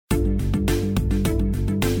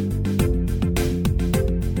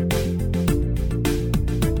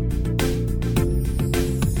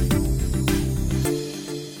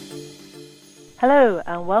Hello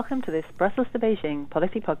and welcome to this Brussels to Beijing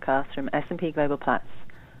policy podcast from S&P Global Platts.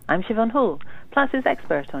 I'm Siobhan Hall, Platts'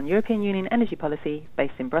 expert on European Union energy policy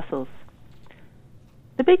based in Brussels.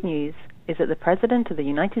 The big news is that the President of the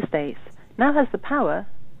United States now has the power,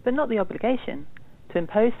 but not the obligation, to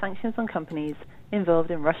impose sanctions on companies involved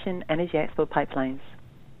in Russian energy export pipelines.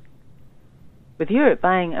 With Europe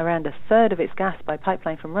buying around a third of its gas by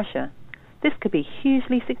pipeline from Russia, this could be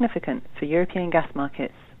hugely significant for European gas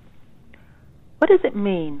markets. What does it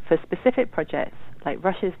mean for specific projects like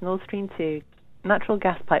Russia's Nord Stream 2 natural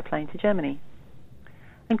gas pipeline to Germany?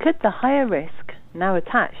 And could the higher risk now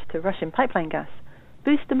attached to Russian pipeline gas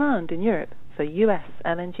boost demand in Europe for US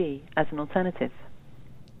LNG as an alternative?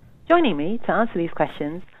 Joining me to answer these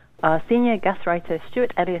questions are senior gas writer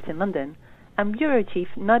Stuart Elliott in London and Bureau Chief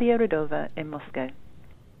Nadia Rudova in Moscow.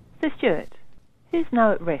 So Stuart, who's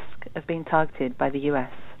now at risk of being targeted by the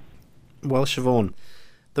US? Well, Siobhan,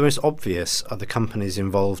 the most obvious are the companies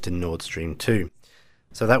involved in Nord Stream 2.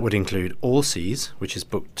 So that would include Allseas, which is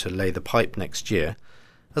booked to lay the pipe next year,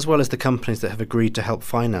 as well as the companies that have agreed to help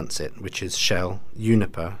finance it, which is Shell,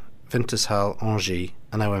 Uniper, Wintershall, Engie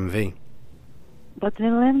and OMV. But the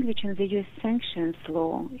language in the US sanctions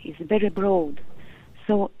law is very broad,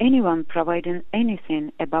 so anyone providing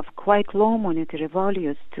anything above quite low monetary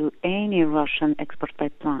values to any Russian export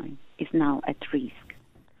pipeline is now at risk.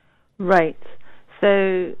 Right.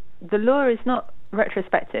 So the law is not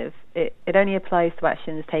retrospective. It only applies to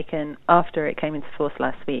actions taken after it came into force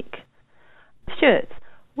last week. Stuart,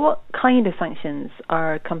 what kind of sanctions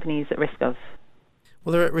are companies at risk of?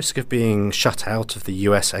 Well, they're at risk of being shut out of the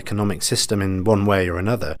US economic system in one way or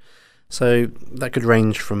another. So that could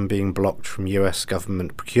range from being blocked from US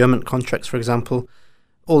government procurement contracts, for example,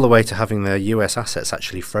 all the way to having their US assets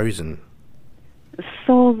actually frozen.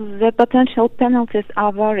 So the potential penalties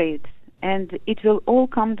are varied, and it will all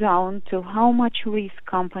come down to how much risk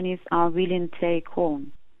companies are willing to take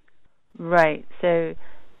on. Right, so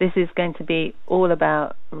this is going to be all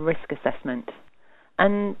about risk assessment.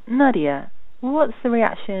 And Nadia, what's the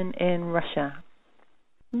reaction in Russia?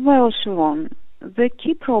 Well, Siobhan, the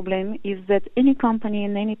key problem is that any company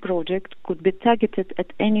in any project could be targeted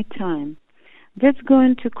at any time. That's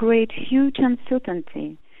going to create huge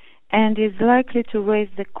uncertainty and is likely to raise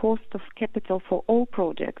the cost of capital for all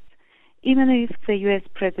projects, even if the US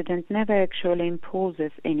president never actually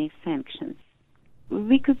imposes any sanctions.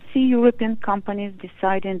 We could see European companies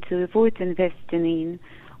deciding to avoid investing in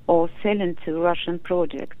or selling to Russian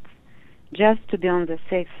projects, just to be on the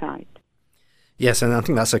safe side. Yes, and I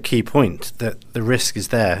think that's a key point, that the risk is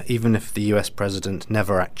there, even if the US president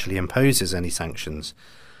never actually imposes any sanctions.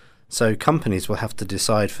 So companies will have to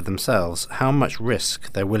decide for themselves how much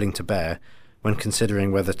risk they're willing to bear when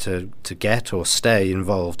considering whether to get or stay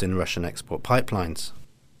involved in Russian export pipelines.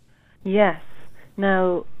 Yes.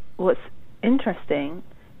 Now, what's interesting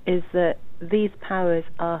is that these powers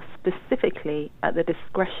are specifically at the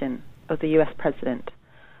discretion of the US president.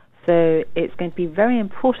 So it's going to be very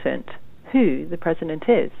important who the president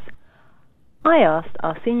is. I asked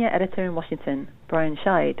our senior editor in Washington, Brian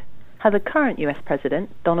Scheid, how the current US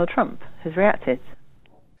president, Donald Trump, has reacted.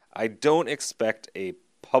 I don't expect a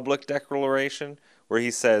public declaration where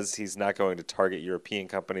he says he's not going to target European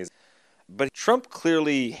companies. But Trump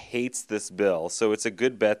clearly hates this bill, so it's a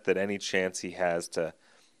good bet that any chance he has to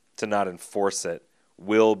not enforce it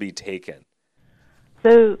will be taken.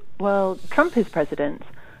 So, while Trump is president,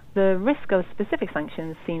 the risk of specific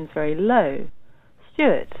sanctions seems very low.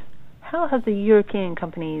 Stuart, how have the European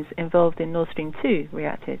companies involved in Nord Stream 2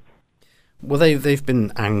 reacted? Well, they've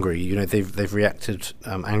been angry. They've reacted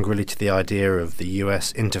angrily to the idea of the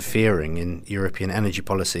US interfering in European energy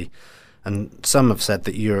policy, and some have said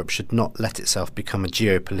that Europe should not let itself become a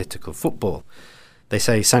geopolitical football. They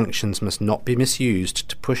say sanctions must not be misused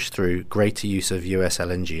to push through greater use of US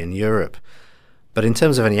LNG in Europe. But in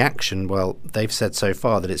terms of any action, well, they've said so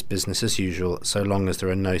far that it's business as usual so long as there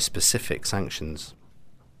are no specific sanctions.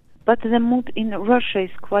 But the mood in Russia is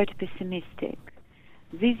quite pessimistic.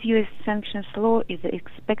 This US sanctions law is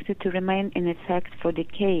expected to remain in effect for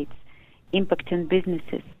decades, impacting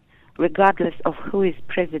businesses, regardless of who is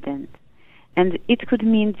president. And it could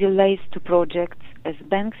mean delays to projects, as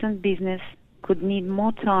banks and business could need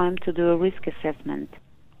more time to do a risk assessment.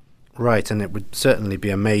 Right, and it would certainly be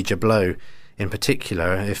a major blow, in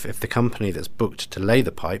particular if the company that's booked to lay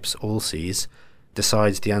the pipes, Allseas,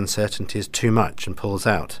 decides the uncertainty is too much and pulls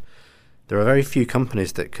out. There are very few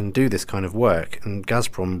companies that can do this kind of work, and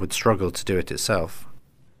Gazprom would struggle to do it itself.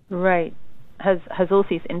 Right. Has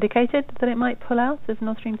Allseas indicated that it might pull out of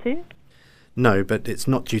Nord Stream 2? No, but it's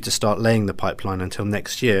not due to start laying the pipeline until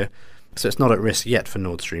next year, so it's not at risk yet for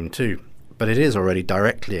Nord Stream 2. but it is already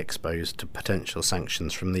directly exposed to potential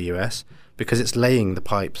sanctions from the US because it's laying the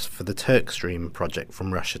pipes for the Turk Stream project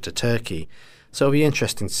from Russia to Turkey. So it'll be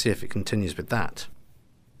interesting to see if it continues with that.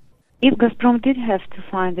 If Gazprom did have to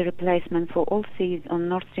find a replacement for all seas on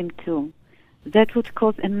Nord Stream 2, that would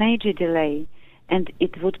cause a major delay, and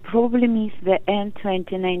it would probably miss the end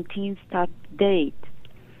 2019 start date.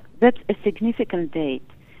 That's a significant date,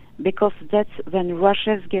 because that's when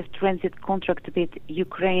Russia's gas transit contract with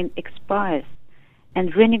Ukraine expires,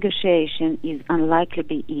 and renegotiation is unlikely to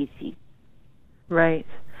be easy. Right.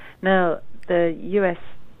 Now, the US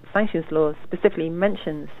sanctions law specifically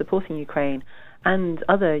mentions supporting Ukraine and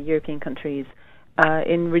other European countries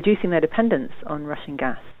in reducing their dependence on Russian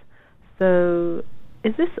gas. So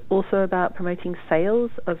is this also about promoting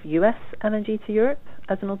sales of US LNG to Europe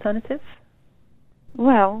as an alternative?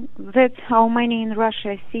 Well, that's how many in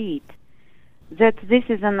Russia see it, that this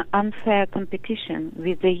is an unfair competition,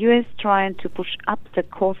 with the US trying to push up the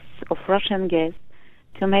costs of Russian gas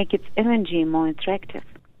to make its LNG more attractive.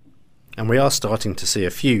 And we are starting to see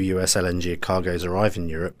a few US LNG cargoes arrive in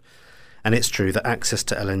Europe, and it's true that access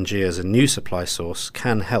to LNG as a new supply source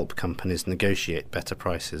can help companies negotiate better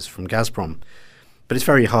prices from Gazprom. But it's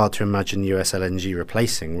very hard to imagine US LNG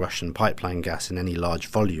replacing Russian pipeline gas in any large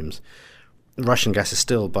volumes. Russian gas is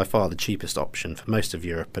still by far the cheapest option for most of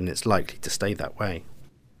Europe, and it's likely to stay that way.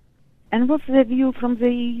 And what's the view from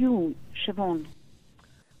the EU, Siobhan?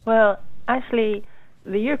 Well, actually,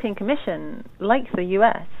 the European Commission, like the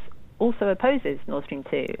US, also opposes Nord Stream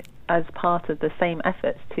 2 as part of the same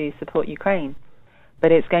efforts to support Ukraine.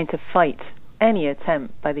 But it's going to fight any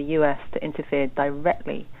attempt by the US to interfere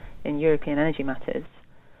directly in European energy matters.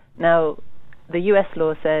 Now, the US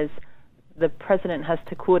law says the president has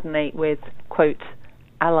to coordinate with, quote,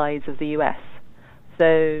 allies of the US.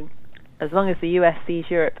 So as long as the US sees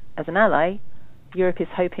Europe as an ally, Europe is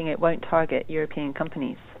hoping it won't target European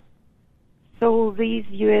companies. So this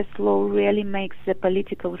US law really makes the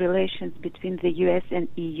political relations between the US and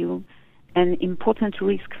EU an important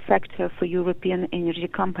risk factor for European energy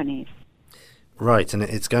companies. Right, and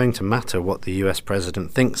it's going to matter what the US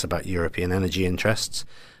president thinks about European energy interests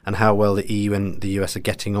and how well the EU and the US are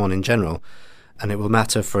getting on in general. And it will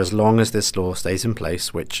matter for as long as this law stays in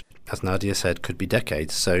place, which, as Nadia said, could be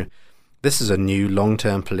decades. So this is a new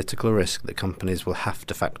long-term political risk that companies will have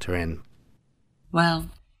to factor in. Well,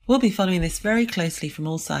 we'll be following this very closely from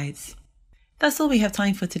all sides. That's all we have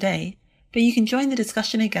time for today, but you can join the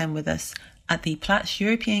discussion again with us at the Platts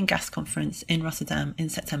European Gas Conference in Rotterdam in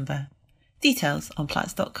September. Details on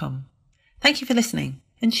platts.com. Thank you for listening,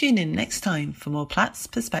 and tune in next time for more Platts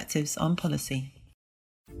Perspectives on Policy.